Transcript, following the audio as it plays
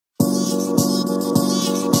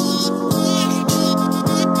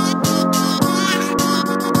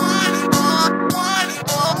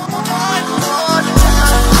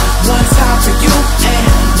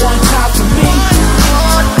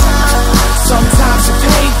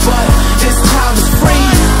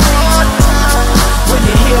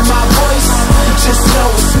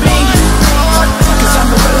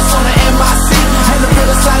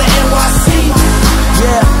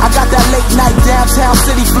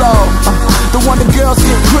the one the girls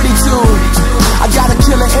get pretty to. I got a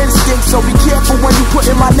killer instinct, so be careful when you put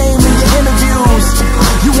in my name in your interviews.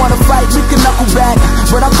 You wanna fight, we can knuckle back,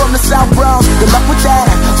 but I'm from the South Bronx, good luck with that.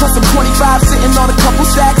 Plus I'm 25 sitting on a couple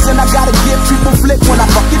sacks, and I gotta give people flick when I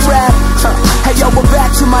fucking rap. Hey yo, we're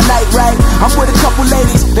back to my night, right? I'm with a couple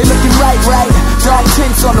ladies, they looking right. Dark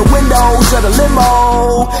tints on the windows of the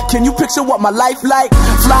limo. Can you picture what my life like?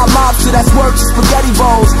 Fly mobster, that's work to spaghetti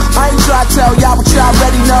bowls. I ain't trying to tell y'all what y'all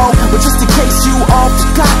already know, but just in case you all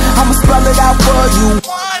forgot, I'ma spell it out for you.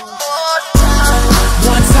 One more time.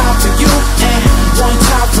 One time for you and one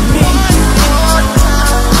time for me.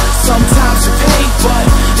 Sometimes you pay, but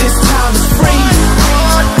this time is free.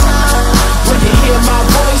 When you hear my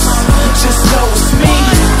voice, just know it's me.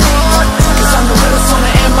 Cause I'm the realest on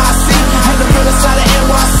the MIC and the realest out of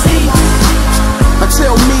NYC.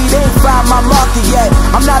 Until me, they ain't find my market yet.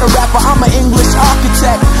 I'm not a rapper, I'm an English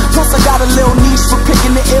architect. Plus I got a little niche for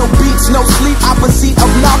picking the ill beats. No sleep, opposite of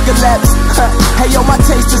narcolepsy. Hey yo, my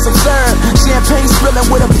taste is absurd. Champagne spilling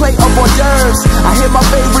with a plate of hors d'oeuvres. I hear my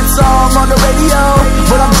favorite song on the radio,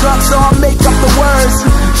 but I'm drunk so I make up the words.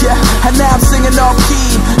 Yeah, and now I'm singing off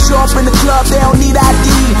key. Show up in the club, they don't need ID.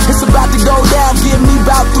 It's about to go down, give me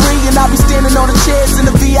about 3, and I'll be standing on the chairs in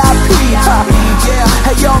the VIP. Yeah,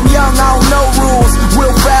 hey yo, I'm young, I don't know rules.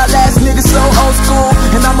 Real foul ass nigga, so old school.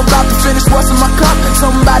 And I'm about to finish what's in my cup.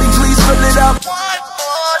 Somebody please fill it up. One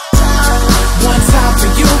more time. One time for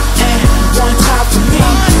you and one time for me.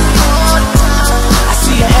 I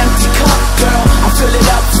see an empty cup, girl, I fill it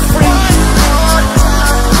up for free.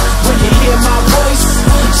 When you hear my voice,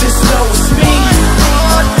 just know it's me.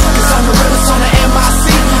 Cause I'm the realest on the MIC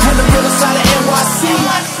and the realest out of NYC.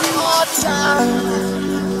 One more time.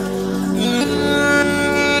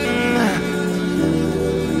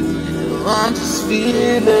 I'm just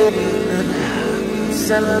feeling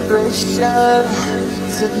celebration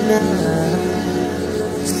tonight.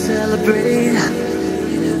 Celebrate,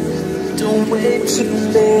 don't wait too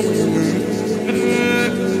late.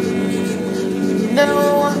 No,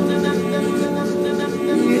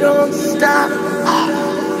 you don't stop.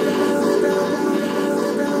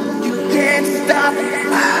 You can't stop.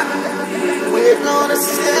 We're gonna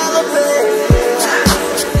celebrate.